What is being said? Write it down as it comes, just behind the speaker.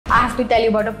me tell you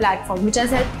about a platform which has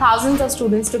helped thousands of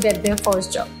students to get their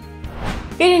first job.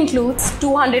 It includes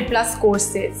 200 plus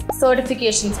courses,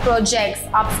 certifications, projects,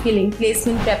 upskilling,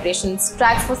 placement preparations,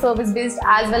 tracks for service-based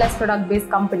as well as product-based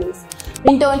companies,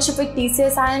 internship with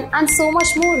TCS and so much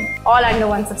more, all under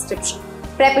one subscription.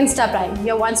 Prep Insta Prime,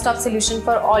 your one-stop solution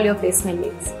for all your placement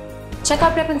needs. Check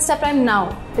out Prep Insta Prime now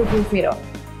to prove me wrong.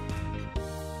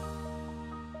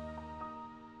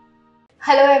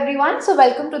 Hello everyone, so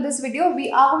welcome to this video.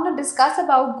 We are going to discuss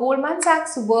about Goldman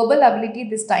Sachs verbal ability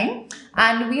this time,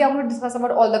 and we are going to discuss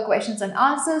about all the questions and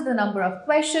answers, the number of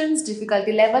questions,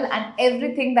 difficulty level and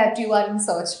everything that you are in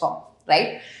search for,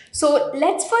 right? So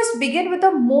let's first begin with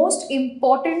the most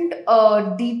important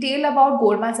detail about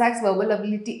Goldman Sachs verbal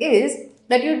ability is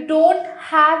that you don't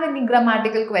have any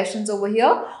grammatical questions over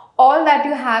here. All that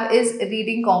you have is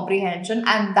reading comprehension,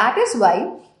 and that is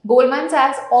why Goldman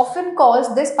Sachs often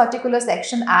calls this particular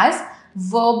section as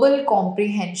verbal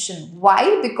comprehension.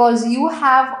 Why? Because you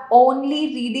have only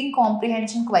reading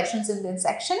comprehension questions in this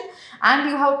section and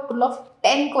you have a total of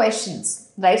 10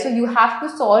 questions, right? So you have to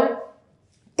solve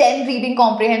 10 reading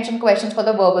comprehension questions for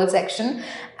the verbal section,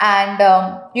 and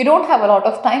you don't have a lot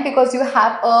of time because you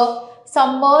have a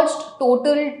submerged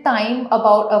total time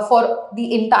about for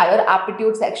the entire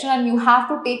aptitude section, and you have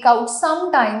to take out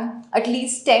some time, at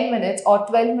least 10 minutes or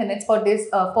 12 minutes for this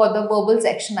for the verbal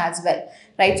section as well,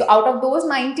 right? So out of those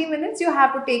 90 minutes you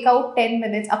have to take out 10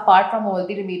 minutes apart from all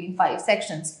the remaining 5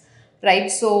 sections,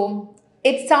 right? So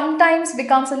it sometimes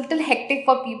becomes a little hectic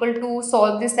for people to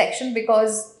solve this section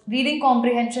because reading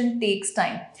comprehension takes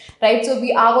time, right? So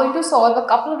we are going to solve a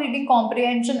couple of reading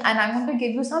comprehension, and I'm going to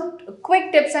give you some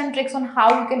quick tips and tricks on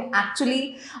how you can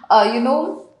actually,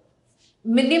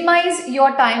 minimize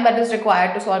your time that is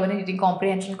required to solve any reading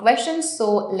comprehension questions.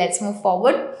 So let's move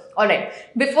forward. Alright,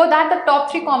 before that, the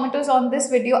top 3 commenters on this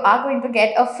video are going to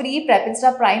get a free Prep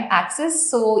Insta Prime access.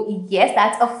 So yes,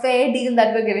 that's a fair deal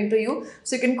that we're giving to you.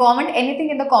 So you can comment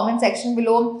anything in the comment section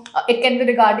below. It can be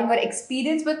regarding your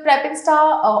experience with Prep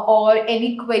Insta or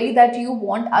any query that you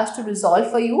want us to resolve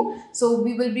for you. So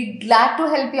we will be glad to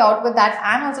help you out with that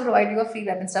and also provide you a free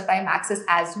Prep Insta Prime access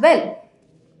as well.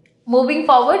 Moving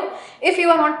forward, if you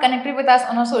are not connected with us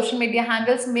on our social media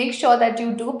handles, make sure that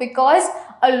you do, because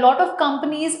a lot of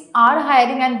companies are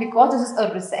hiring, and because this is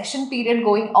a recession period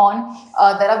going on,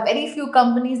 there are very few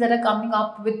companies that are coming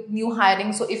up with new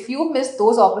hiring. So if you miss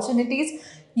those opportunities,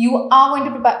 you are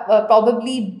going to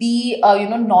probably be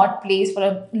not placed for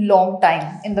a long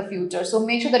time in the future. So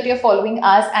make sure that you're following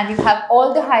us and you have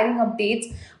all the hiring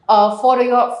updates for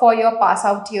your pass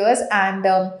out years. And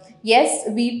yes,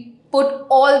 we put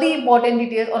all the important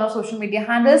details on our social media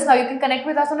handles. Now you can connect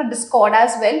with us on a Discord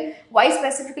as well. Why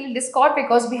specifically Discord?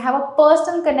 Because we have a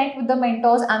personal connect with the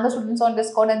mentors and the students on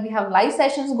Discord, and we have live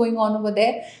sessions going on over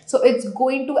there. So it's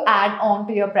going to add on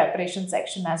to your preparation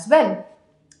section as well,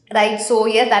 right? So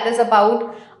yes, that is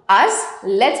about us.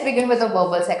 Let's begin with the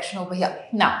verbal section over here.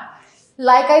 Now,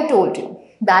 like I told you,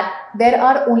 that there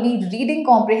are only reading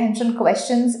comprehension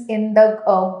questions in the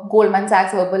Goldman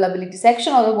Sachs verbal ability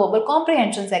section or the verbal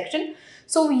comprehension section.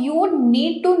 So you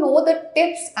need to know the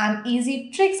tips and easy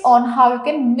tricks on how you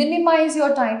can minimize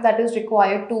your time that is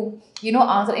required to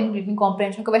answer in reading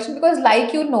comprehension question, because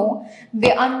like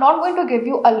they are not going to give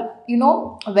you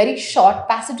a very short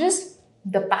passages.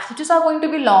 The passages are going to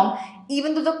be long,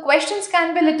 even though the questions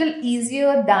can be a little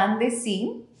easier than they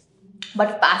seem.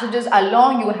 But passages are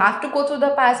long. You have to go through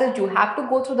the passage, you have to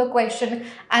go through the question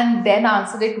and then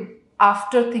answer it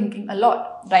after thinking a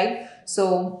lot, right?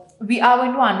 So we are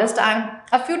going to understand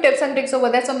a few tips and tricks over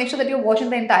there. So make sure that you're watching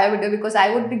the entire video, because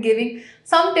I would be giving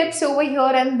some tips over here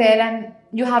and there, and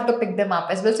you have to pick them up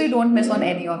as well so you don't miss on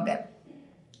any of them,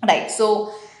 right?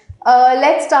 So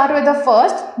let's start with the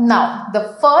first. Now,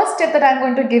 the first tip that I'm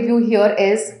going to give you here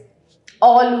is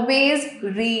always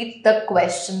read the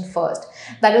question first.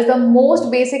 That is the most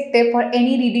basic tip for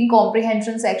any reading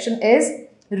comprehension section, is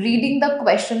reading the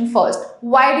question first.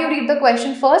 Why do you read the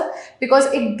question first? Because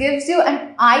it gives you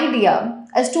an idea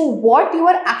as to what you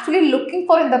are actually looking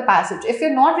for in the passage. If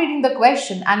you're not reading the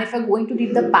question and if you're going to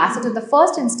read the passage in the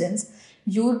first instance,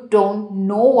 you don't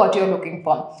know what you're looking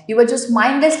for. You are just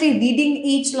mindlessly reading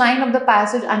each line of the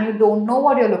passage and you don't know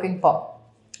what you're looking for,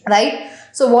 right?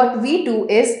 So what we do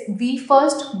is we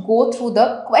first go through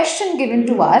the question given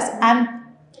to us, and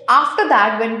after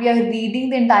that, when we are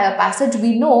reading the entire passage,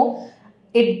 we know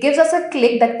it gives us a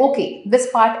click that, okay, this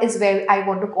part is where I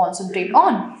want to concentrate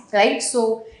on, right?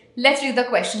 So let's read the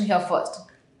question here first.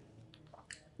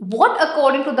 What,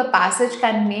 according to the passage,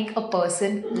 can make a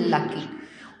person lucky?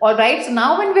 Alright, so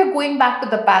now when we are going back to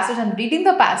the passage and reading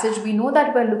the passage, we know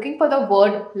that we are looking for the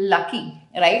word lucky,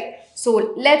 right?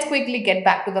 So let's quickly get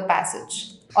back to the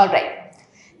passage. All right.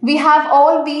 We have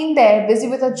all been there, busy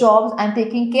with our jobs and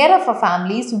taking care of our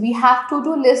families. We have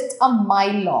to-do lists a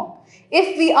mile long.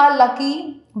 If we are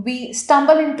lucky, we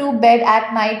stumble into bed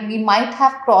at night, we might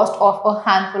have crossed off a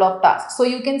handful of tasks. So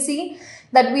you can see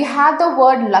that we have the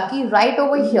word lucky right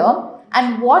over here.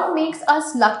 And what makes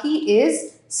us lucky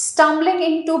is stumbling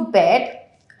into bed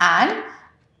and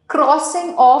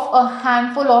crossing off a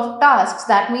handful of tasks.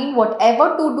 That means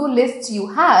whatever to-do lists you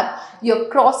have, you're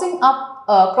crossing off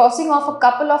a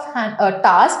couple of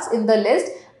tasks in the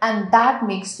list, and that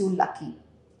makes you lucky,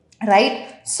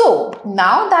 right? So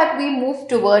now that we move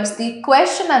towards the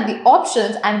question and the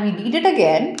options and we read it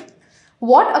again,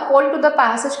 what according to the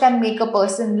passage can make a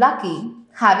person lucky?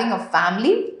 Having a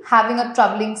family, having a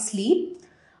troubling sleep,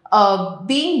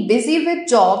 being busy with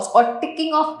jobs, or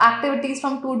ticking off activities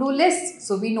from to-do lists.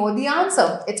 So we know the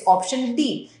answer. It's option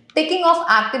D, ticking off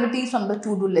activities from the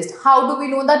to-do list. How do we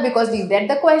know that? Because we read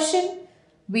the question.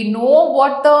 We know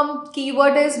what the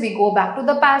keyword is. We go back to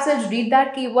the passage, read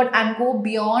that keyword and go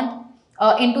beyond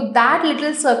into that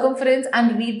little circumference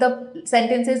and read the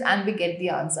sentences and we get the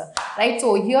answer, right?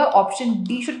 So here option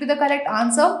D should be the correct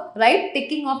answer, right?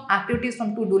 Ticking off activities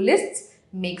from to-do lists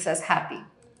makes us happy.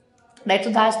 Right,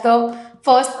 so that's the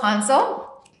first answer.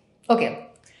 Okay,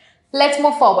 let's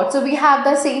move forward. So we have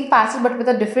the same passage but with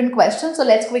a different question. So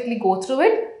let's quickly go through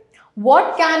it.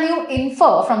 What can you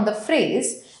infer from the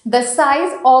phrase, the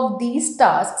size of these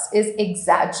tasks is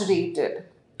exaggerated?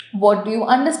 What do you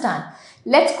understand?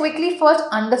 Let's quickly first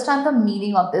understand the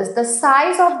meaning of this. The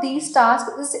size of these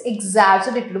tasks is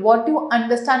exaggerated. What do you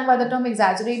understand by the term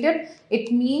exaggerated?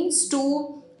 It means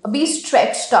to be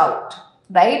stretched out,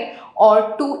 right?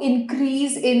 Or to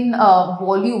increase in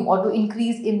volume or to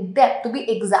increase in depth, to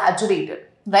be exaggerated,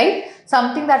 right?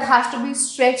 Something that has to be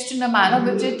stretched in a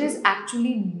manner which it is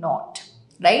actually not,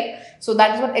 right? So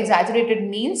that is what exaggerated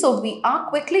means. So we are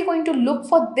quickly going to look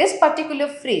for this particular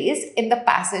phrase in the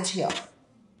passage here,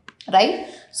 right?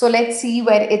 So let's see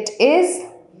where it is.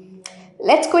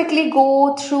 Let's quickly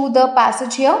go through the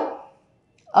passage here.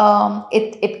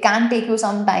 It can take you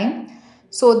some time.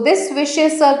 So this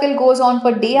vicious circle goes on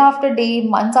for day after day,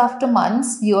 months after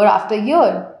months, year after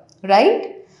year,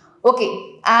 right?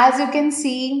 Okay, as you can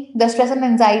see, the stress and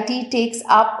anxiety takes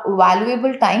up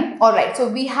valuable time. All right, so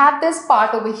we have this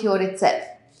part over here itself.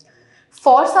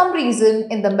 For some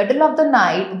reason, in the middle of the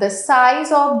night, the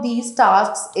size of these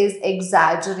tasks is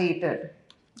exaggerated.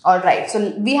 All right, so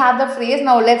we have the phrase.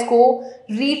 Now let's go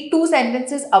read two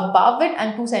sentences above it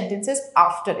and two sentences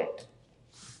after it.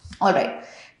 All right.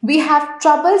 We have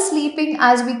trouble sleeping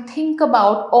as we think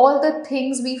about all the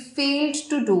things we failed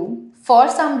to do. For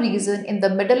some reason, in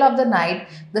the middle of the night,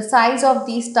 the size of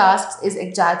these tasks is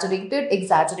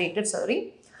exaggerated,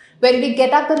 sorry. When we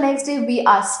get up the next day, we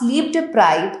are sleep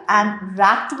deprived and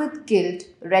racked with guilt,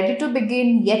 ready to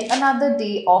begin yet another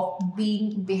day of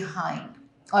being behind.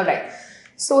 All right.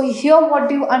 So here what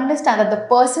do you understand? That the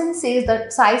person says the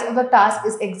size of the task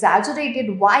is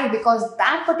exaggerated. Why? Because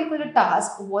that particular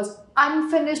task was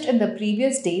unfinished in the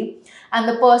previous day and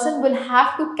the person will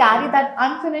have to carry that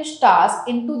unfinished task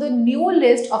into the new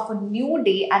list of a new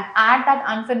day and add that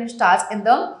unfinished task in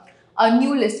the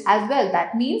new list as well.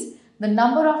 That means the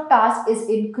number of tasks is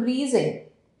increasing,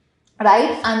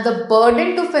 right? And the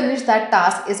burden to finish that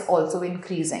task is also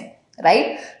increasing,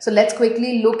 right? So let's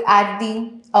quickly look at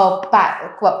the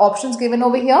options given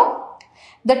over here.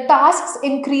 The tasks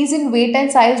increase in weight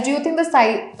and size. Do you think the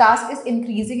task is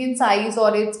increasing in size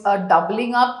or it's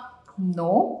doubling up?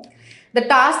 No. The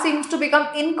task seems to become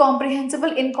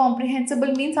incomprehensible.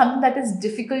 Incomprehensible means something that is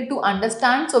difficult to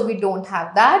understand. So we don't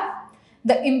have that.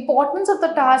 The importance of the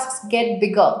tasks get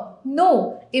bigger.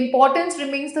 No, importance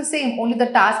remains the same. Only the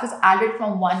task is added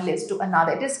from one list to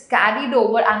another. It is carried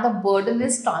over and the burden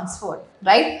is transferred,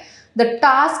 right? The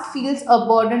task feels a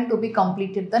burden to be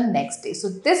completed the next day. So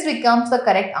this becomes the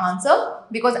correct answer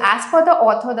because as per the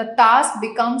author, the task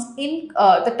becomes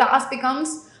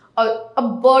a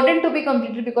burden to be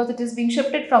completed because it is being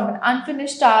shifted from an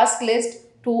unfinished task list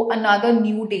to another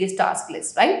new day's task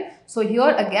list, right? So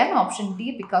here again, option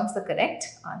D becomes the correct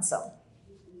answer.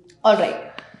 All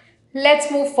right,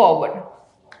 let's move forward.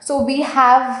 So we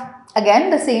have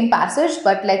again the same passage,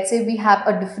 but let's say we have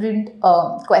a different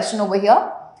question over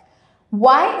here.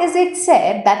 Why is it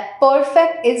said that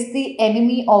perfect is the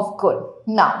enemy of good?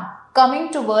 Now,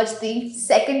 coming towards the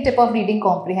second tip of reading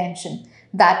comprehension,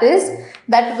 that is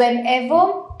that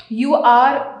whenever you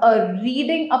are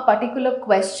reading a particular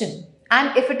question,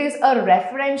 and if it is a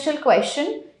referential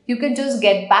question, you can just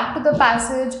get back to the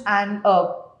passage and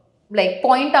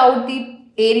point out the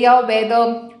area where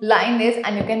the line is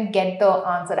and you can get the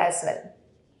answer as well.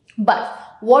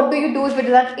 But what do you do if it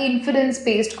is an inference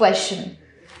based question?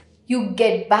 You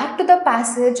get back to the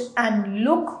passage and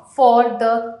look for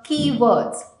the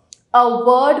keywords. A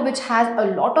word which has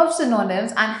a lot of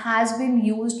synonyms and has been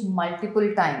used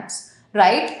multiple times,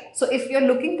 right? So if you're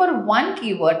looking for one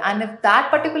keyword and if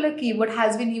that particular keyword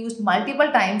has been used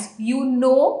multiple times, you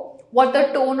know what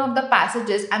the tone of the passage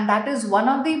is, and that is one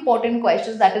of the important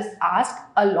questions that is asked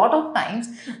a lot of times,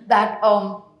 that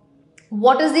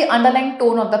what is the underlying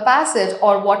tone of the passage,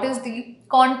 or what is the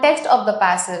context of the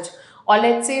passage, or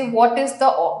let's say what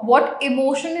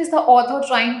emotion is the author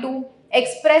trying to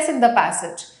express in the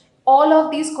passage. All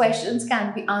of these questions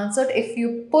can be answered if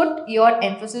you put your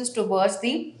emphasis towards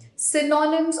the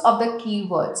synonyms of the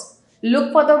keywords.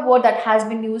 Look for the word that has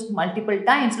been used multiple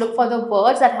times. Look for the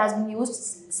words that has been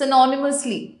used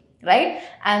synonymously, right?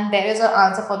 And there is an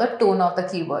answer for the tone of the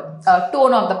keyword,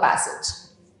 tone of the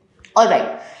passage. All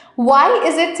right. Why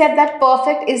is it said that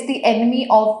perfect is the enemy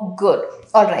of good?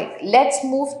 All right. Let's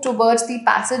move towards the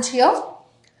passage here.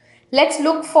 Let's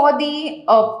look for the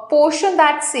portion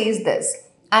that says this.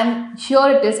 And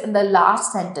here it is in the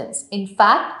last sentence. In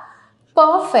fact,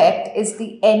 perfect is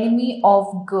the enemy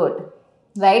of good.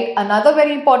 Right? Another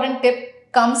very important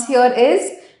tip comes here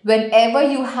is, whenever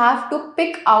you have to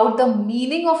pick out the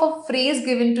meaning of a phrase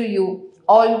given to you,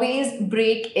 always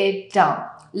break it down.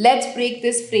 Let's break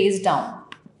this phrase down.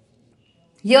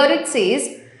 Here it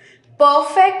says,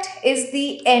 perfect is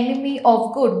the enemy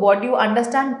of good. What do you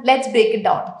understand? Let's break it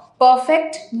down.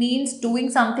 Perfect means doing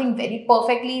something very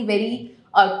perfectly, very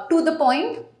to the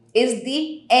point, is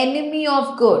the enemy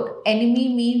of good.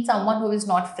 Enemy means someone who is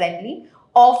not friendly,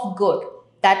 of good.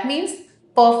 That means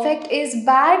perfect is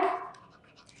bad.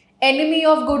 Enemy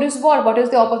of good is what? What is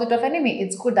the opposite of enemy?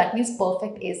 It's good. That means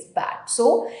perfect is bad.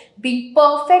 So, being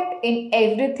perfect in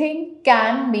everything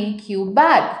can make you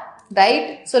bad,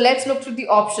 right? So, let's look through the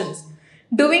options.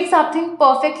 Doing something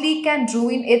perfectly can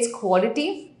ruin its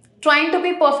quality. Trying to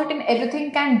be perfect in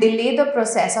everything can delay the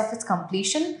process of its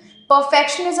completion.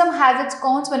 Perfectionism has its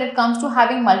cons when it comes to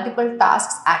having multiple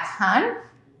tasks at hand.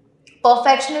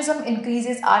 Perfectionism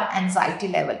increases our anxiety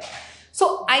level.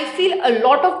 So I feel a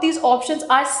lot of these options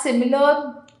are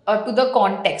similar to the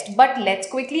context, but let's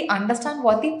quickly understand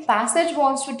what the passage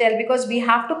wants to tell, because we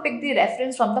have to pick the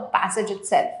reference from the passage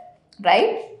itself,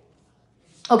 right?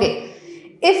 Okay,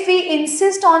 if we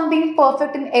insist on being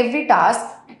perfect in every task,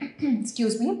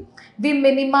 excuse me, we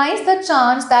minimize the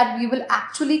chance that we will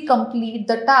actually complete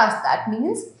the task. That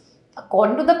means,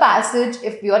 according to the passage,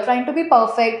 if you are trying to be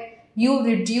perfect, you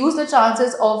reduce the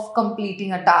chances of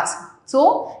completing a task.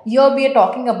 So, here we are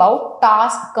talking about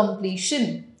task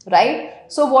completion, right?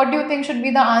 So, what do you think should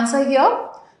be the answer here?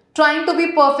 Trying to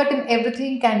be perfect in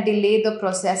everything can delay the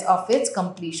process of its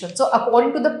completion. So,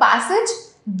 according to the passage,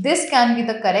 this can be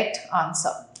the correct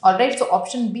answer. Alright, so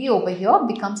option B over here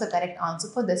becomes the correct answer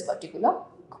for this particular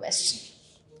question.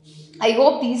 I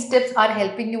hope these tips are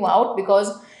helping you out,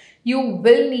 because you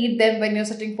will need them when you're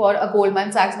sitting for a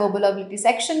Goldman Sachs verbal ability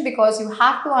section, because you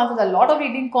have to answer a lot of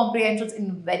reading comprehensions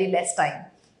in very less time.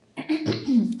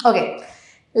 Okay,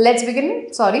 let's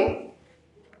begin. Sorry.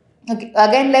 Okay,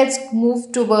 again, let's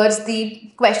move towards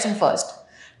the question first.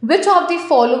 Which of the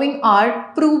following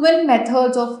are proven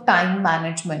methods of time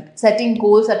management? Setting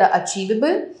goals that are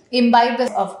achievable, imbibe the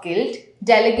sense of guilt,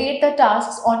 delegate the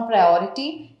tasks on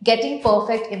priority, getting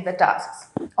perfect in the tasks.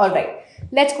 Alright,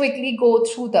 let's quickly go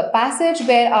through the passage.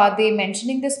 Where are they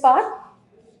mentioning this part?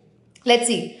 Let's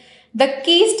see. The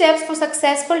key steps for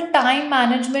successful time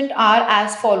management are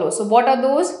as follows. So what are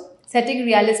those? Setting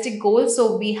realistic goals.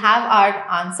 So we have our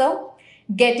answer.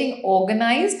 Getting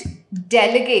organized.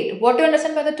 Delegate. What do you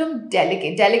understand by the term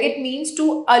delegate? Delegate means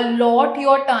to allot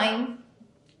your time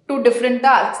to different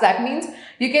tasks. That means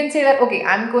you can say that, okay,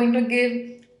 I'm going to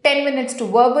give 10 minutes to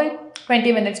verbal,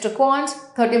 20 minutes to quants,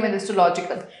 30 minutes to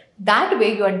logical. That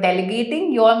way you are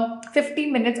delegating your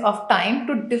 50 minutes of time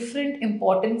to different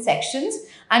important sections,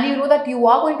 and you know that you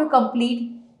are going to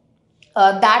complete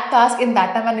that task in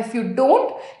that time, and if you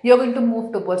don't, you're going to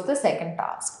move towards the second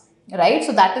task, right?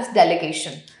 So that is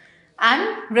delegation.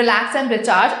 And relax and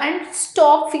recharge and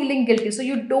stop feeling guilty. So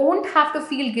you don't have to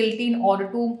feel guilty in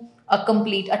order to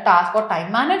complete a task or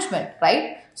time management,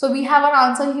 right? So we have our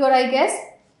answer here, I guess.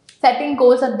 Setting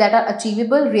goals that are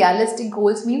achievable. Realistic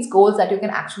goals means goals that you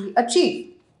can actually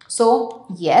achieve. So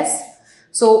yes.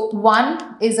 So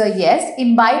one is a yes.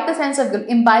 Imbibe the sense of guilt.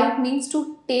 Imbibe means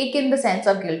to take in the sense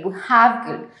of guilt, to have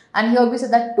guilt. And here we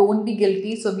said that don't be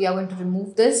guilty. So we are going to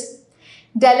remove this.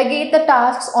 Delegate the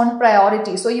tasks on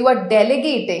priority. So you are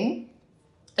delegating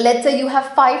let's say you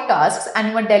have 5 tasks and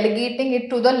you are delegating it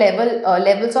to the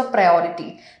levels of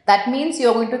priority. That means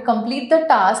you're going to complete the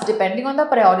task depending on the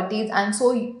priorities, and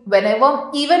so whenever,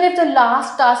 even if the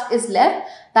last task is left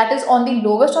that is on the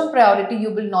lowest on priority,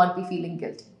 you will not be feeling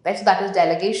guilty, right? So that is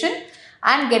delegation.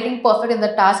 And getting perfect in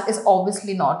the task is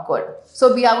obviously not good.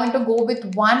 So we are going to go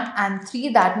with 1 and 3.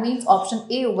 That means option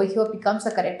A over here becomes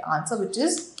the correct answer, which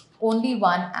is only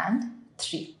 1 and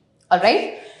 3. All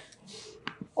right.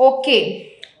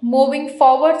 Okay, moving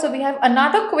forward. So we have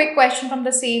another quick question from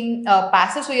the same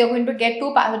passage. So you're going to get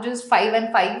 2 passages, 5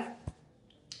 and 5,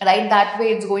 right? That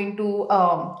way it's going to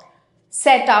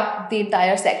set up the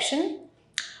entire section.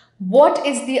 What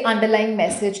is the underlying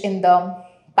message in the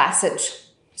passage?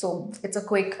 So it's a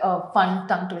quick, fun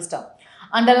tongue twister.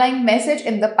 Underlying message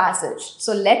in the passage.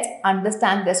 So let's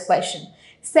understand this question.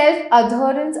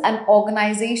 Self-adherence and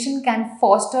organization can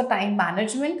foster time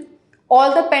management.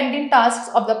 All the pending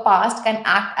tasks of the past can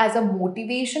act as a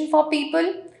motivation for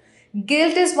people.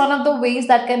 Guilt is one of the ways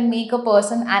that can make a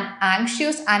person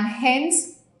anxious and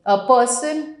hence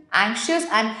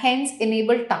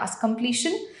enable task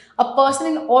completion. A person,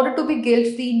 in order to be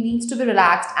guilt free, needs to be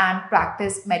relaxed and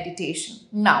practice meditation.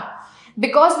 Now,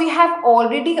 because we have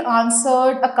already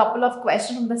answered a couple of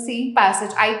questions from the same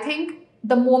passage, I think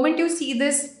the moment you see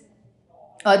these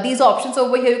options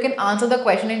over here, you can answer the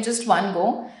question in just one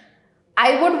go.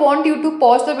 I would want you to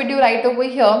pause the video right over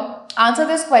here, answer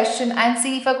this question and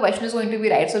see if a question is going to be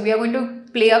right. So we are going to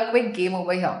play a quick game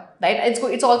over here, right?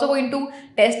 It's also going to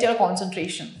test your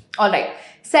concentration. All right.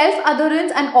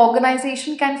 Self-adherence and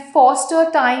organization can foster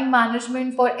time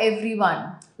management for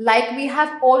everyone. Like we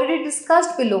have already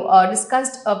discussed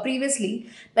previously,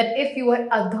 that if you are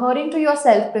adhering to your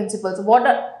self principles, what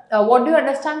do you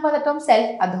understand by the term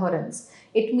self-adherence?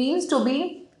 It means to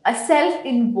be a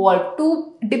self-involved,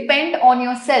 to depend on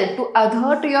yourself, to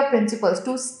adhere to your principles,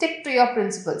 to stick to your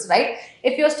principles, right?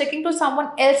 If you're sticking to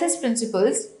someone else's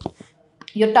principles,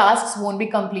 your tasks won't be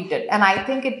completed. And I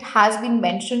think it has been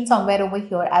mentioned somewhere over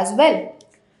here as well.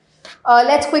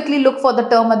 Let's quickly look for the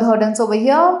term adherence over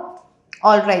here.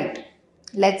 All right,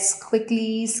 let's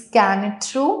quickly scan it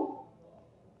through.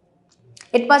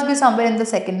 It must be somewhere in the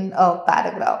second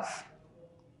paragraph.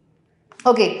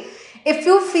 Okay, if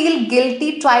you feel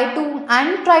guilty, try to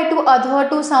adhere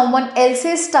to someone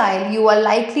else's style, you are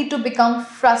likely to become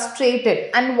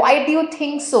frustrated. And why do you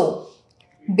think so?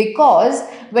 Because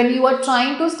when you are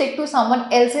trying to stick to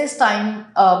someone else's time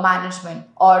management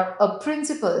or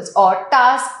principles or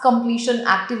task completion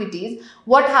activities,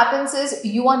 what happens is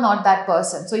you are not that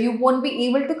person. So you won't be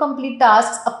able to complete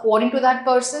tasks according to that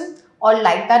person or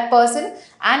like that person,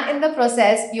 and in the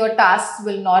process your tasks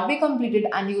will not be completed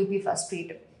and you will be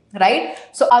frustrated, right?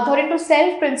 So adhering to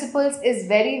self principles is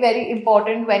very, very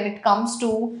important when it comes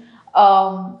to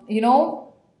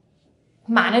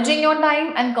managing your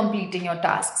time and completing your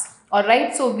tasks. All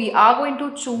right, so we are going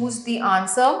to choose the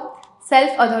answer.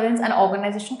 Self-adherence and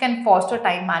organization can foster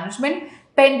time management.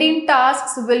 Pending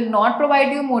tasks will not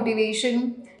provide you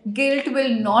motivation. Guilt will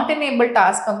not enable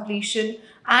task completion.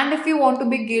 And if you want to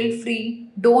be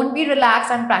guilt-free, don't be relaxed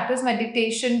and practice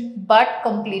meditation, but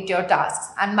complete your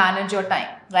tasks and manage your time,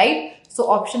 right? So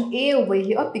option A over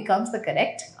here becomes the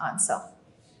correct answer.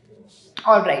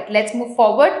 All right, let's move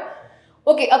forward.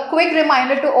 Okay, a quick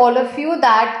reminder to all of you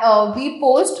that we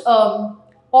post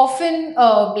often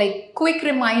like quick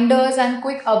reminders and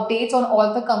quick updates on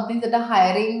all the companies that are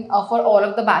hiring for all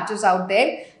of the batches out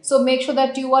there. So make sure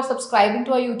that you are subscribing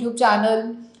to our YouTube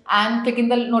channel and clicking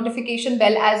the notification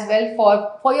bell as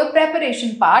well for your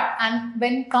preparation part. And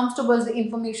when it comes towards the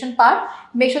information part,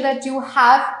 make sure that you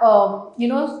have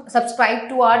subscribed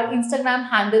to our Instagram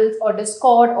handles or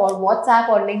Discord or WhatsApp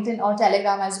or LinkedIn or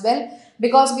Telegram as well,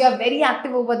 because we are very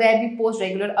active over there. We post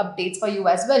regular updates for you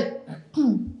as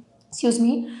well. Excuse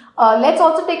me. Let's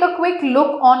also take a quick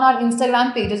look on our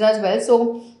Instagram pages as well.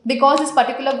 So because this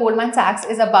particular Goldman Sachs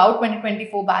is about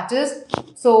 2024 batches,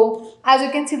 so as you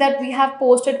can see that we have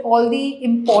posted all the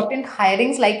important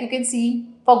hirings. Like you can see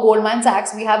for Goldman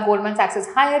Sachs, we have Goldman Sachs is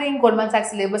hiring, Goldman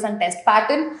Sachs syllabus and test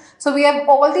pattern. So we have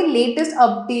all the latest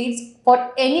updates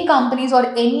for any companies or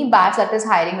any batch that is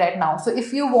hiring right now. So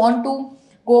if you want to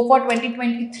go for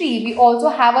 2023, we also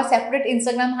have a separate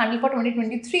Instagram handle for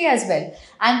 2023 as well,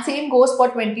 and same goes for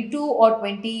 22 or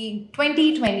 2020,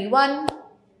 21,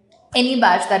 any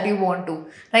batch that you want to,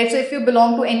 right? So if you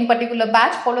belong to any particular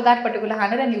batch, follow that particular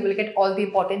handle and you will get all the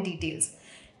important details.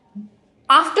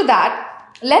 After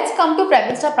that, let's come to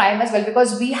Preppinsta Prime as well,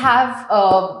 because we have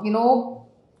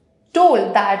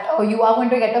told that you are going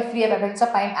to get a free Preppinsta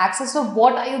Prime access. So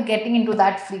what are you getting into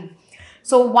that free?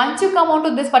 So once you come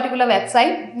onto this particular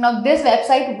website, now this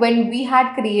website, when we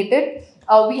had created,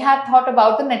 we had thought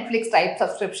about the Netflix type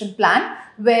subscription plan,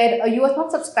 where you are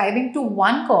not subscribing to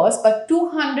one course but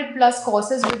 200 plus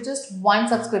courses with just one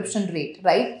subscription rate,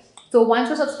 right? So once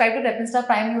you subscribe to Repenstar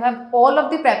Prime, you have all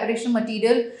of the preparation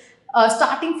material,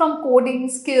 starting from coding,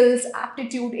 skills,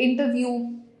 aptitude,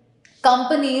 interview,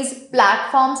 companies,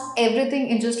 platforms, everything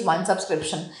in just one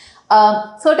subscription.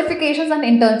 Certifications and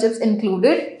internships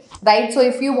included, right? So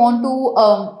if you want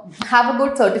to have a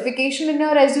good certification in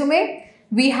your resume,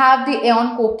 we have the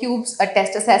Aeon CoCubes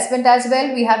test assessment as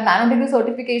well. We have nanodegree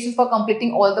certifications for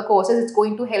completing all the courses. It's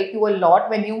going to help you a lot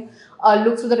when you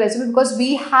look through the resume, because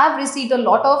we have received a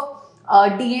lot of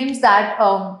DMs that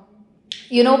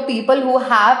people who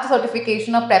have the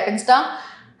certification of Prep Insta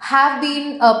have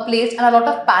been placed, and a lot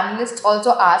of panelists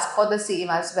also ask for the same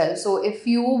as well. So if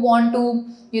you want to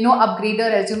upgrade your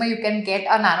resume, you can get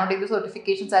a nanodegree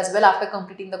certifications as well after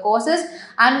completing the courses.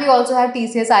 And we also have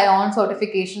TCS Ion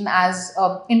certification as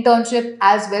internship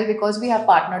as well, because we have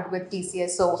partnered with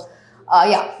TCS. So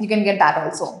yeah, you can get that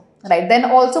also. Right, then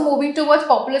also moving towards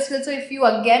popular skills. So if you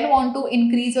again want to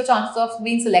increase your chances of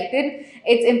being selected,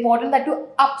 it's important that you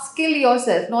upskill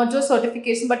yourself, not just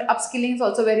certification, but upskilling is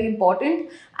also very important.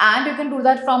 And you can do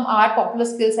that from our popular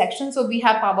skills section. So we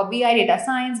have Power BI, data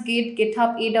science, Git,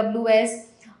 GitHub, AWS,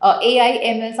 AI,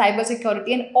 ML,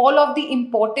 cybersecurity, and all of the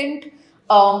important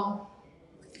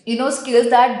skills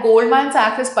that Goldman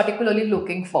Sachs is particularly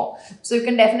looking for. So you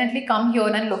can definitely come here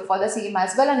and look for the same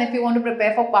as well. And if you want to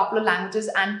prepare for popular languages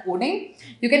and coding,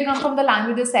 you can come from the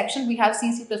languages section. We have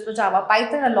C, C++, Java,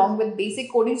 Python along with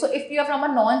basic coding. So if you are from a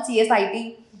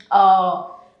non-CSIT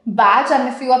batch,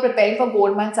 and if you are preparing for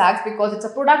Goldman Sachs, because it's a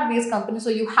product-based company, so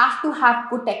you have to have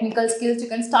good technical skills. You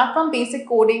can start from basic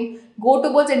coding, go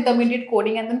towards intermediate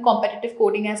coding, and then competitive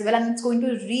coding as well. And it's going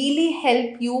to really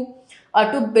help you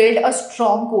to build a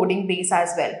strong coding base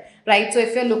as well, right? So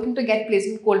if you're looking to get placed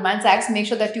with Goldman Sachs, make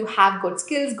sure that you have good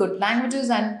skills, good languages,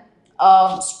 and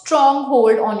strong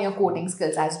hold on your coding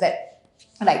skills as well,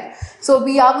 right? So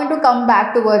we are going to come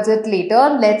back towards it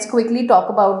later. Let's quickly talk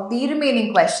about the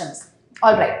remaining questions.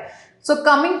 All right. So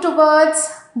coming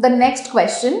towards the next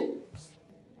question.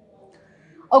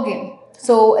 Okay.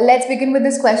 So let's begin with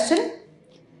this question.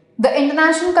 The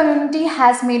international community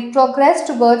has made progress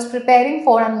towards preparing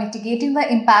for and mitigating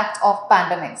the impact of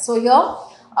pandemics. So here,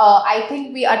 I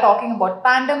think we are talking about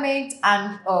pandemics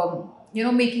and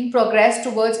making progress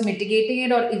towards mitigating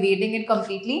it or evading it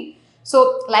completely.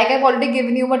 So, like I've already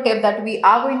given you a tip that we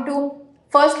are going to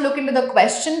first look into the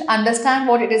question, understand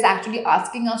what it is actually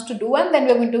asking us to do, and then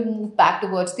we're going to move back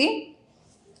towards the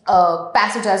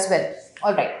passage as well.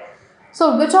 All right.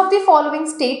 So, which of the following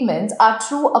statements are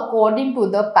true according to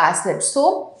the passage?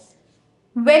 So,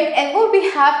 whenever we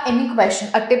have any question,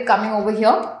 a tip coming over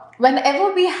here,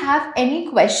 whenever we have any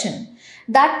question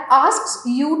that asks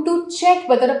you to check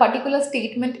whether a particular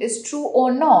statement is true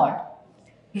or not,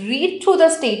 read through the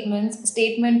statements,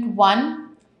 statement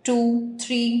 1, 2,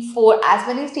 3, 4, as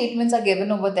many statements are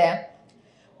given over there.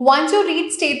 Once you read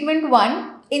statement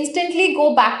 1, instantly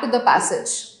go back to the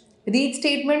passage. Read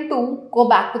statement 2, go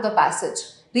back to the passage.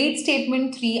 Read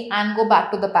statement 3 and go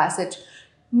back to the passage.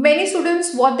 Many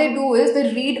students, what they do is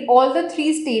they read all the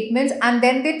 3 statements and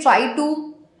then they try to,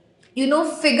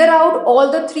 figure out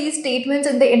all the 3 statements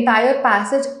in the entire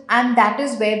passage, and that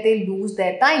is where they lose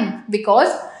their time.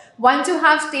 Because once you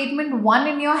have statement 1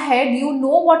 in your head, you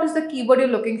know what is the keyword you're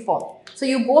looking for. So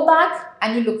you go back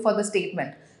and you look for the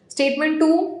statement. Statement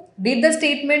 2, read the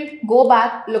statement, go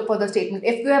back, look for the statement.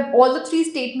 If you have all the 3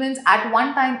 statements at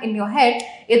one time in your head,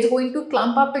 it's going to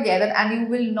clump up together and you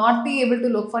will not be able to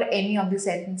look for any of the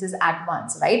sentences at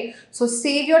once, right? So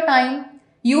save your time.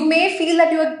 You may feel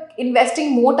that you are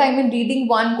investing more time in reading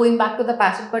one, going back to the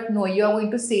passage, but no, you are going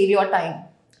to save your time.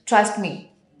 Trust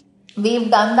me. We've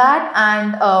done that,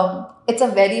 and it's a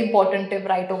very important tip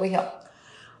right over here.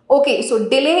 Okay, so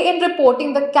delay in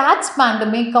reporting the cats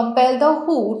pandemic compelled the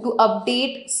WHO to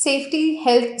update safety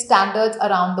health standards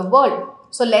around the world.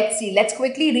 So let's see, let's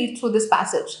quickly read through this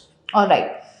passage. All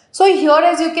right. So here,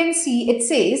 as you can see, it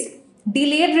says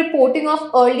delayed reporting of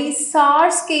early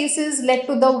SARS cases led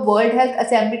to the World Health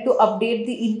Assembly to update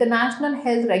the international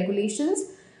health regulations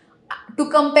to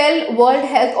compel World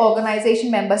Health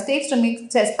Organization member states to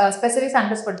make specific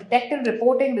standards for detecting,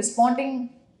 reporting,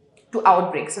 responding to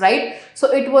outbreaks, right?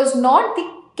 So it was not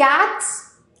the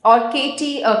CATS or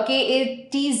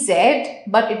KATZ,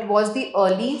 but it was the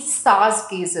early SARS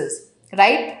cases,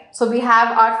 right? So we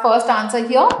have our first answer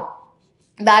here,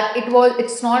 that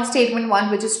it's not statement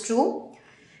 1, which is true.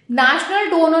 National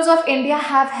donors of India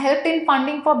have helped in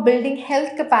funding for building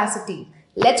health capacity.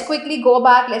 Let's quickly go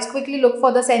back. Let's quickly look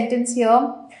for the sentence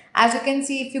here. As you can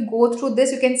see, if you go through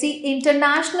this, you can see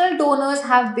international donors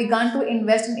have begun to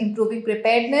invest in improving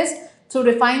preparedness through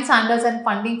refined standards and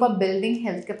funding for building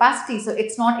health capacity. So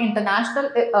it's not international,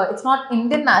 it's not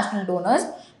Indian national donors,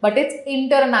 but it's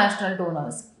international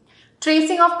donors.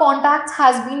 Tracing of contacts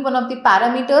has been one of the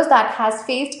parameters that has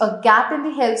faced a gap in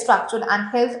the health structure and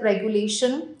health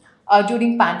regulation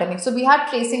during pandemic. So we have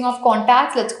tracing of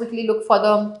contacts. Let's quickly look for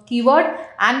the keyword,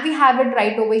 and we have it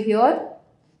right over here.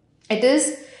 It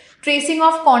is tracing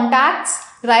of contacts,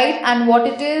 right? And what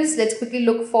it is, let's quickly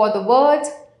look for the words.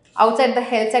 Outside the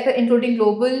health sector, including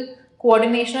global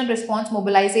coordination and response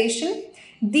mobilization.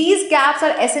 These gaps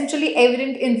are essentially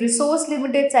evident in resource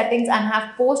limited settings and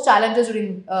have posed challenges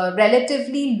during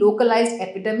relatively localized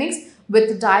epidemics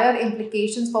with dire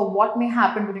implications for what may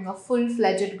happen during a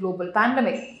full-fledged global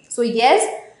pandemic. So yes,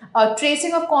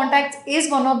 tracing of contacts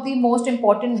is one of the most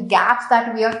important gaps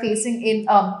that we are facing in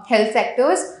health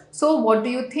sectors. So what do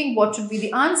you think? What should be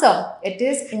the answer? It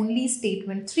is only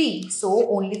statement 3. So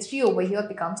only 3 over here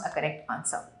becomes a correct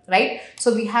answer, right?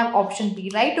 So we have option B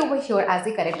right over here as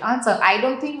the correct answer. I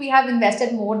don't think we have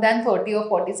invested more than 30 or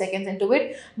 40 seconds into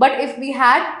it. But if we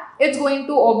had, it's going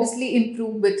to obviously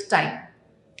improve with time,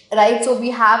 right? So we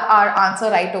have our answer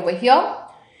right over here.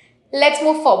 Let's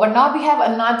move forward. Now we have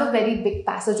another very big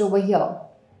passage over here.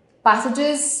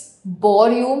 Passages bore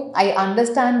you, I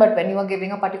understand, but when you are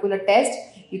giving a particular test,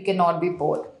 you cannot be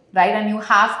bored, right? And you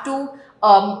have to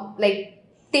like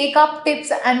take up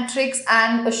tips and tricks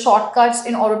and shortcuts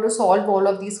in order to solve all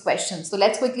of these questions. So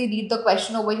let's quickly read the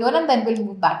question over here and then we'll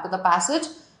move back to the passage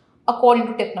according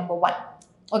to tip number 1.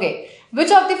 Okay,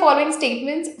 which of the following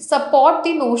statements support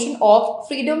the notion of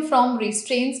freedom from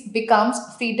restraints becomes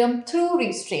freedom through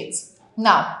restraints?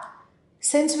 Now,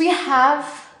 since we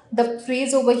have the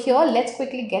phrase over here, let's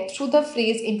quickly get through the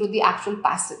phrase into the actual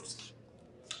passage.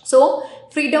 So,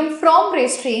 freedom from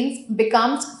restraints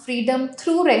becomes freedom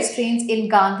through restraints in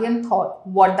Gandhian thought.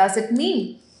 What does it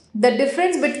mean? The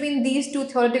difference between these two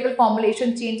theoretical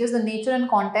formulations changes the nature and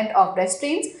content of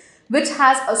restraints, which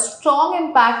has a strong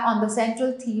impact on the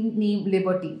central theme named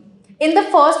liberty. In the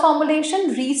first formulation,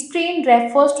 restraint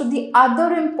refers to the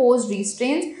other imposed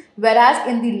restraints, whereas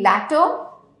in the latter,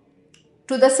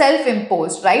 to the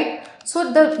self-imposed, right?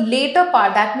 So the later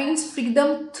part, that means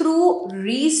freedom through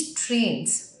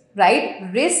restraints, right?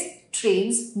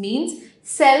 Restraints means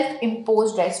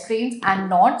self-imposed restraints and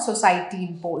not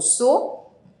society-imposed.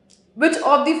 So, which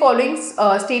of the following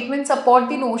statements support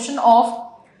the notion of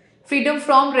freedom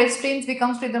from restraints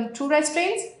becomes freedom through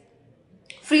restraints?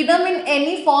 Freedom in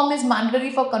any form is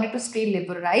mandatory for country to stay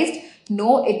liberalized.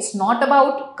 No, it's not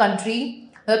about country.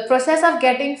 The process of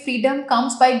getting freedom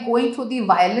comes by going through the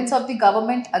violence of the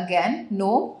government again.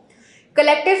 No.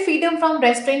 Collective freedom from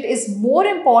restraint is more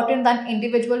important than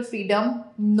individual freedom.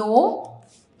 No.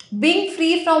 Being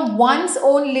free from one's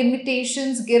own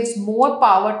limitations gives more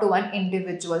power to an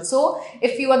individual. So,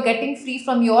 if you are getting free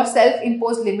from your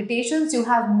self-imposed limitations, you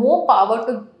have more power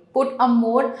to put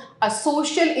a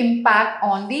social impact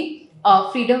on the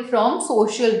freedom from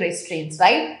social restraints,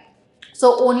 right?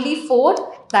 So, only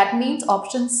 4. That means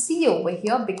option C over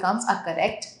here becomes a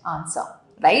correct answer,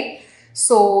 right?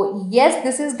 So, yes,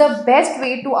 this is the best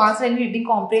way to answer any reading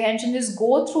comprehension is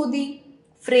go through the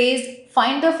phrase,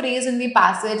 find the phrase in the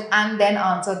passage and then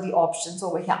answer the options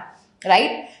over here,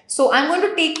 right? So, I'm going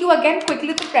to take you again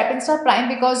quickly to Prep Insta Prime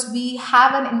because we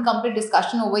have an incomplete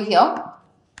discussion over here.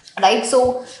 Right,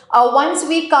 so once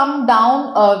we come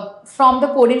down from the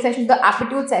coding section to the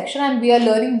aptitude section and we are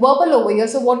learning verbal over here.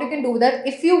 So what you can do that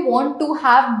if you want to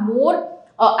have more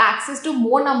access to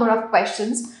more number of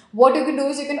questions, what you can do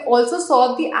is you can also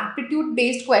solve the aptitude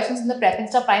based questions in the Prep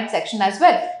Insta Prime section as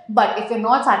well. But if you're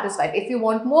not satisfied, if you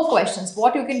want more questions,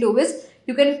 what you can do is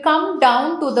you can come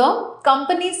down to the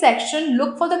company section,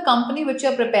 look for the company which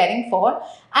you're preparing for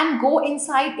and go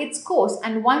inside its course.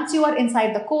 And once you are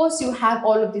inside the course, you have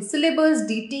all of the syllabus,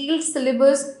 detailed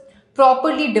syllabus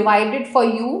properly divided for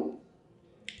you.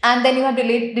 And then you have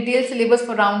detailed syllabus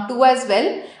for round 2 as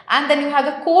well. And then you have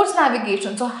the course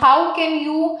navigation. So how can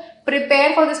you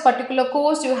prepare for this particular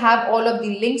course? You have all of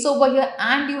the links over here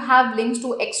and you have links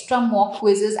to extra mock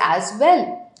quizzes as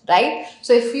well. Right?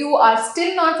 So if you are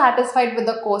still not satisfied with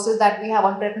the courses that we have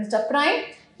on Prep Insta Prime,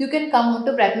 you can come on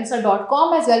to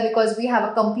prepinsta.com as well because we have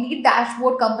a complete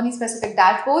dashboard, company specific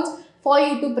dashboards for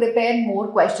you to prepare more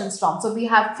questions from. So we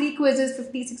have free quizzes,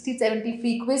 50, 60, 70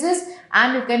 free quizzes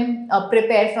and you can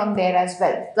prepare from there as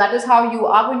well. That is how you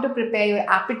are going to prepare your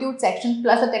aptitude section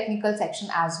plus a technical section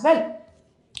as well.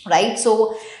 right?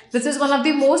 So this is one of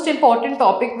the most important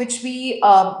topic which we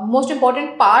most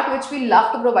important part which we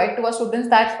love to provide to our students,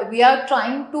 that we are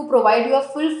trying to provide you a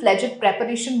full-fledged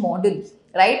preparation model,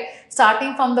 right,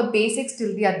 starting from the basics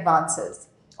till the advances.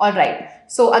 All right,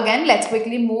 so again, let's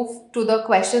quickly move to the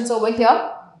questions over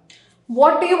here.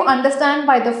 What do you understand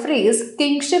by the phrase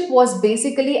kingship was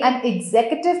basically an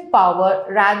executive power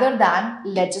rather than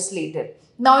legislative?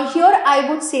 Now here I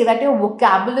would say that your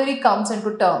vocabulary comes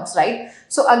into terms, right?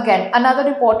 So again, another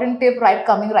important tip right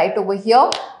coming right over here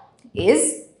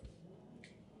is,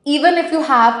 even if you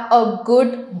have a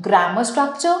good grammar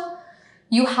structure,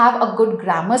 you have a good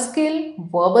grammar skill,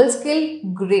 verbal skill,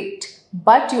 great.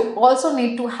 But you also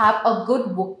need to have a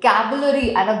good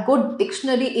vocabulary and a good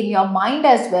dictionary in your mind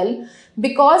as well,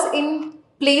 because in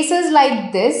places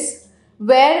like this,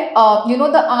 where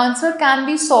the answer can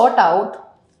be sought out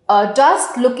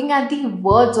just looking at the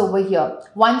words over here.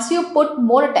 Once you put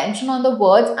more attention on the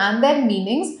words and their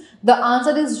meanings, the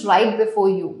answer is right before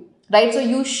you, right? So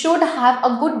you should have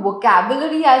a good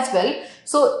vocabulary as well.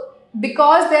 So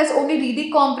because there's only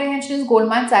reading comprehension in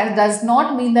Goldman Sachs does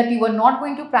not mean that you are not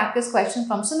going to practice questions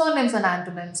from synonyms and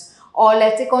antonyms, or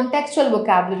let's say contextual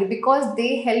vocabulary, because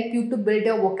they help you to build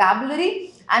your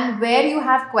vocabulary. And where you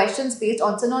have questions based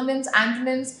on synonyms,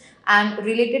 antonyms and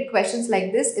related questions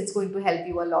like this, it's going to help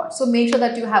you a lot. So make sure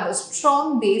that you have a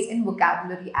strong base in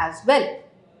vocabulary as well,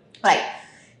 right?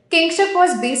 Kingship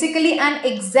was basically an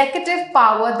executive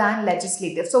power than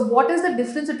legislative. So what is the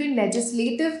difference between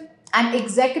legislative and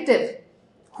executive?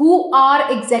 Who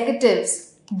are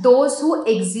executives? Those who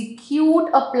execute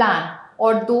a plan,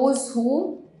 or those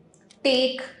who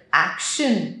take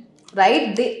action,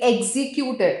 right? They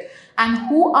execute it. And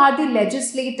who are the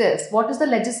legislators? What is the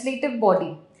legislative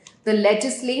body? The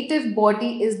legislative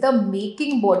body is the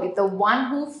making body, the one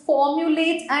who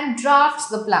formulates and drafts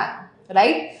the plan,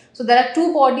 right? So there are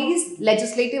two bodies,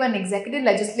 legislative and executive.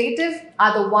 Legislative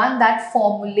are the one that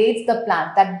formulates the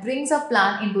plan, that brings a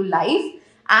plan into life,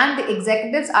 and the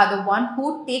executives are the one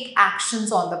who take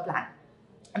actions on the plan,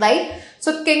 right?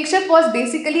 So kingship was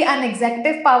basically an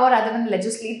executive power rather than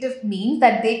legislative, means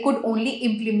that they could only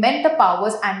implement the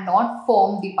powers and not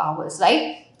form the powers,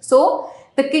 right? So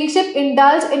the kingship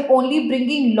indulged in only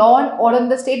bringing law and order in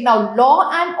the state. Now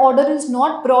law and order is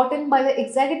not brought in by the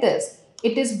executives,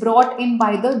 it is brought in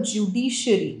by the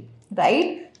judiciary,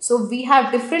 right? So we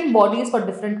have different bodies for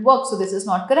different work, so this is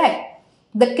not correct.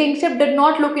 The kingship did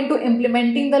not look into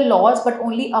implementing the laws but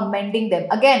only amending them.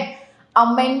 Again,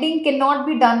 amending cannot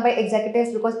be done by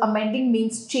executives, because amending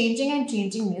means changing and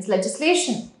changing means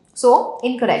legislation. So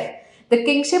incorrect. The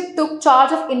kingship took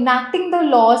charge of enacting the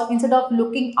laws instead of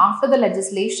looking after the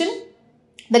legislation.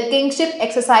 The kingship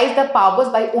exercised the powers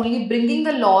by only bringing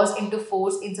the laws into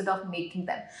force instead of making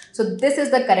them. So this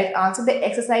is the correct answer. They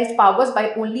exercised powers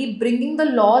by only bringing the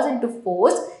laws into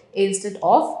force instead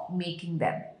of making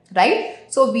them, right?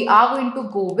 So we are going to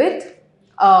go with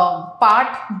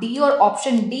part D, or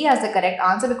option D, as the correct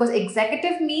answer, because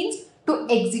executive means to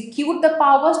execute the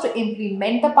powers, to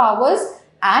implement the powers,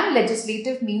 and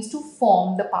legislative means to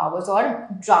form the powers or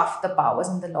draft the powers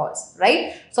in the laws,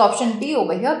 right? So option D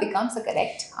over here becomes the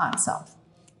correct answer.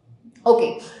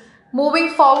 Okay, moving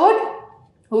forward,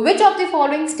 which of the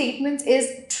following statements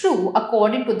is true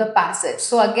according to the passage?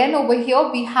 So again over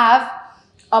here we have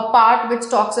a part which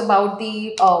talks about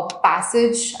the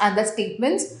passage and the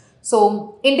statements.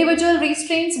 So individual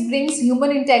restraints brings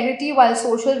human integrity while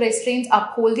social restraints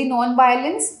uphold the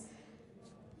non-violence.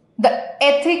 The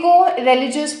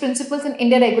ethico-religious principles in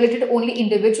India regulated only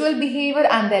individual behavior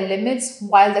and their limits,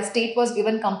 while the state was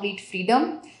given complete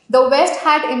freedom. The West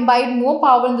had imbibed more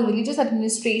power in the religious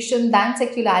administration than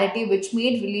secularity, which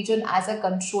made religion as a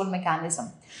control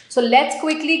mechanism. So let's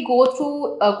quickly go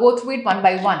through it one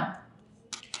by one.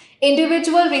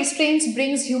 Individual restraints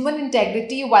brings human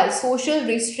integrity, while social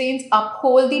restraints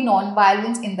uphold the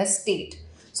non-violence in the state.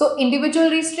 So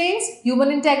individual restraints, human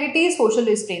integrity, social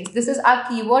restraints. This is our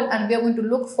keyword and we are going to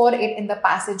look for it in the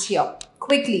passage here.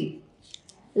 Quickly,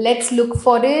 let's look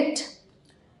for it.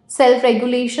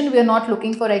 Self-regulation. We are not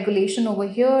looking for regulation over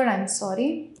here. I'm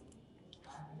sorry.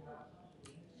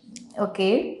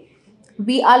 Okay.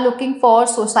 We are looking for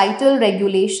societal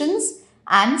regulations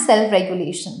and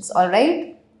self-regulations. All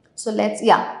right. So let's,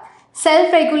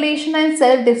 self-regulation and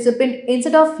self-discipline,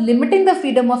 instead of limiting the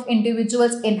freedom of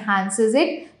individuals, enhances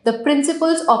it. The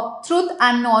principles of truth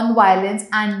and non-violence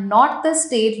and not the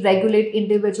state regulate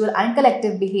individual and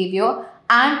collective behavior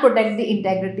and protect the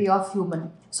integrity of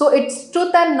human. So it's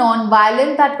truth and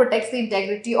non-violence that protects the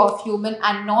integrity of human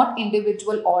and not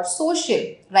individual or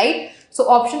social, right? So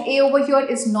option A over here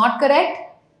is not correct.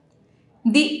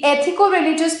 The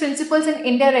ethico-religious principles in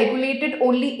India regulated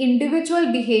only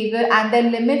individual behavior and their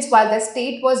limits while the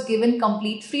state was given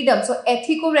complete freedom. So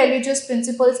ethico-religious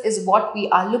principles is what we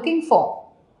are looking for.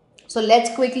 So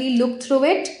let's quickly look through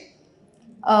it.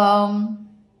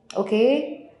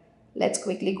 Okay, let's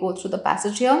quickly go through the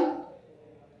passage here.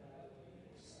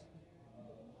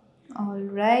 All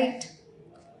right.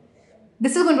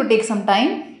 This is going to take some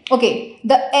time. Okay,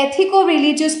 the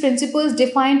ethico-religious principles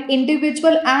define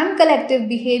individual and collective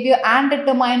behavior and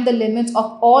determine the limits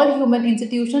of all human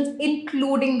institutions,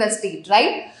 including the state,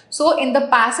 right? So in the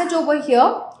passage over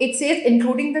here, it says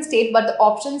including the state, but the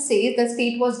option says the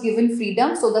state was given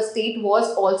freedom, so the state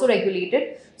was also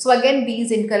regulated. So again, B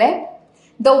is incorrect.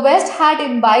 The West had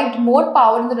imbibed more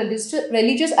power in the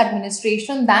religious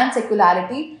administration than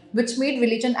secularity, which made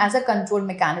religion as a control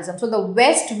mechanism. So the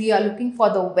West, we are looking for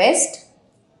the West.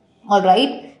 All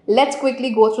right. Let's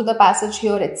quickly go through the passage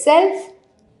here itself.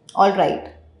 All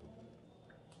right.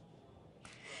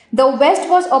 The West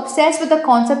was obsessed with the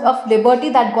concept of liberty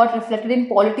that got reflected in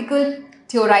political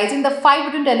theorizing. The fight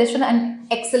between religion and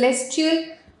celestial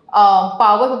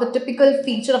power was the typical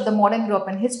feature of the modern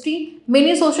European history.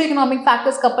 Many socio-economic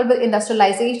factors coupled with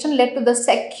industrialization led to the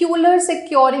secular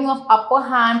securing of upper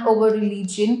hand over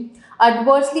religion,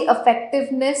 adversely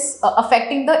affecting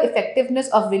the effectiveness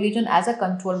of religion as a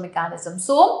control mechanism.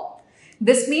 So,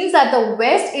 this means that the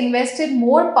West invested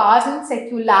more powers in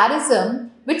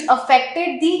secularism, which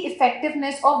affected the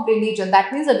effectiveness of religion.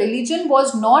 That means the religion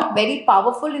was not very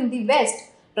powerful in the West,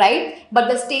 right? But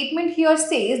the statement here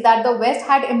says that the West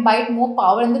had imbibed more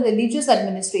power in the religious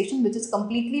administration, which is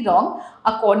completely wrong.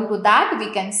 According to that,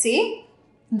 we can say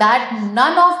that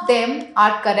none of them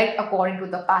are correct according to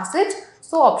the passage.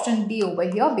 So option D over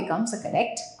here becomes the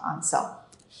correct answer.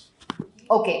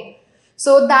 Okay.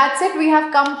 So that's it. We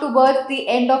have come towards the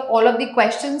end of all of the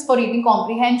questions for reading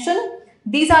comprehension.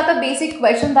 These are the basic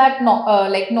questions that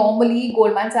normally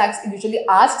Goldman Sachs usually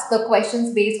asks, the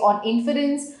questions based on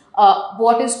inference,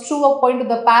 what is true according to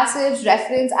the passage,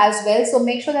 reference as well. So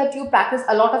make sure that you practice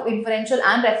a lot of inferential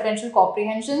and referential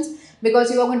comprehensions,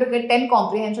 because you are going to get 10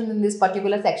 comprehensions in this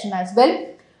particular section as well.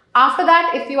 After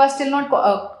that, if you are still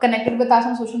not connected with us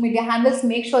on social media handles,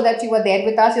 make sure that you are there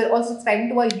with us. You're also subscribing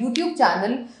to our YouTube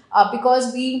channel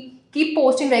because we keep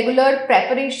posting regular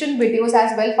preparation videos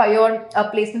as well for your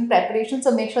placement preparation.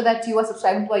 So make sure that you are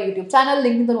subscribing to our YouTube channel,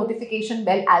 link in the notification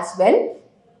bell as well.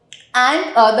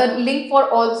 And the link for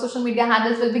all the social media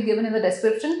handles will be given in the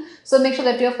description. So make sure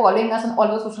that you are following us on all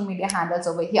the social media handles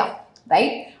over here.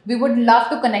 Right? We would love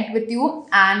to connect with you,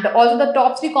 and also the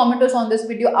top 3 commenters on this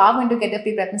video are going to get a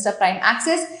free Prepinsta Prime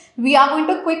access. We are going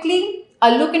to quickly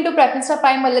look into Prepinsta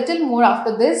Prime a little more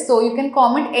after this, so you can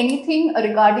comment anything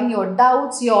regarding your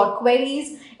doubts, your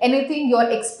queries, anything, your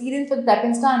experience with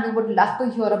Prepinsta, and we would love to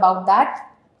hear about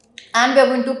that. And we are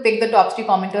going to pick the top 3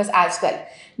 commenters as well.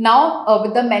 Now,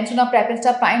 with the mention of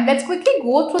Prepinsta Prime, let's quickly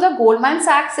go through the Goldman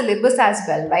Sachs syllabus as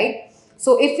well, right?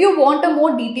 So if you want a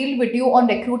more detailed video on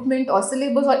recruitment or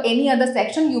syllabus or any other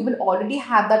section, you will already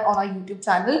have that on our YouTube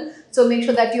channel. So make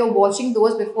sure that you're watching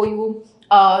those before you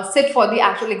sit for the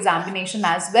actual examination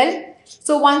as well.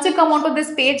 So once you come onto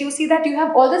this page, you see that you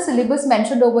have all the syllabus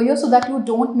mentioned over here so that you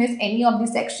don't miss any of the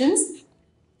sections.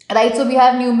 Right, so we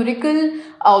have numerical,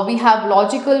 we have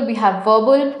logical, we have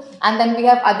verbal, and then we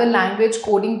have other language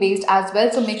coding based as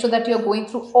well. So make sure that you're going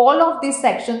through all of these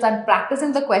sections and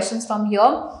practicing the questions from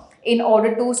here in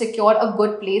order to secure a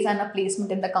good place and a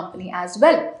placement in the company as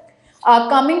well.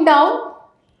 Coming down,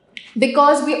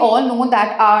 because we all know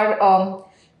that our,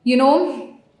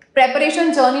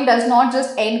 preparation journey does not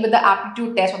just end with the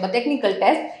aptitude test or the technical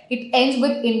test, it ends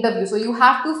with interview. So you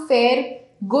have to fare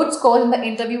good scores in the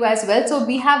interview as well. So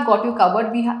we have got you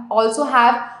covered. We also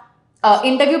have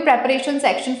interview preparation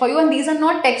section for you, and these are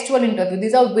not textual interviews,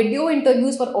 these are video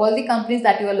interviews for all the companies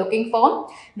that you are looking for.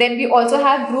 Then we also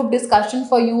have group discussion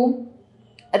for you,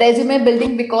 resume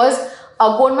building, because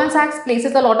Goldman Sachs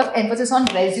places a lot of emphasis on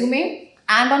resume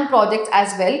and on projects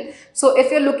as well. So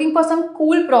if you're looking for some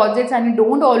cool projects and you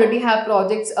don't already have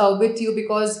projects with you,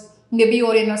 because maybe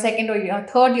you're in your second or your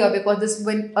third year, because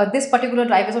this particular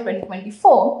drive is of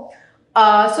 2024,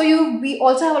 we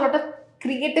also have a lot of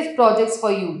creative projects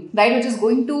for you, right, which is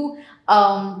going to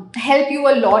help you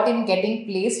a lot in getting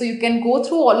placed. So you can go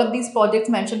through all of these projects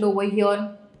mentioned over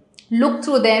here, look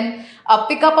through them,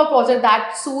 pick up a project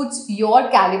that suits your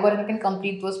caliber, and you can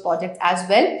complete those projects as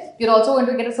well. You're also going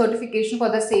to get a certification for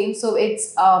the same, so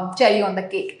it's cherry on the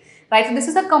cake, right? So this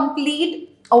is a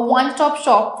complete one-stop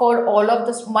shop for all of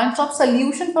this, one-stop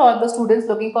solution for all the students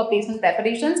looking for placement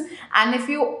preparations. And if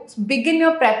you begin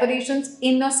your preparations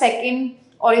in your second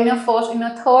or in your first, in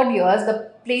your third years,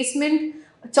 the placement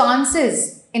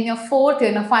chances in your fourth year,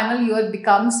 in your final year,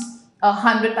 becomes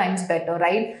 100 times better,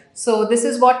 right? So this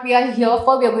is what we are here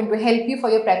for. We are going to help you for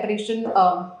your preparation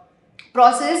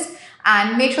process,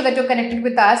 and make sure that you're connected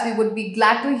with us. We would be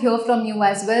glad to hear from you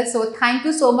as well. So thank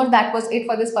you so much. That was it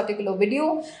for this particular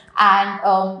video,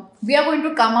 and we are going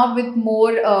to come out with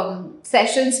more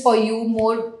sessions for you,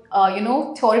 more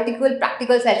theoretical,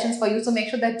 practical sessions for you. So make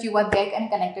sure that you are there and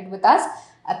connected with us.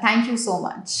 Thank you so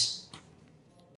much.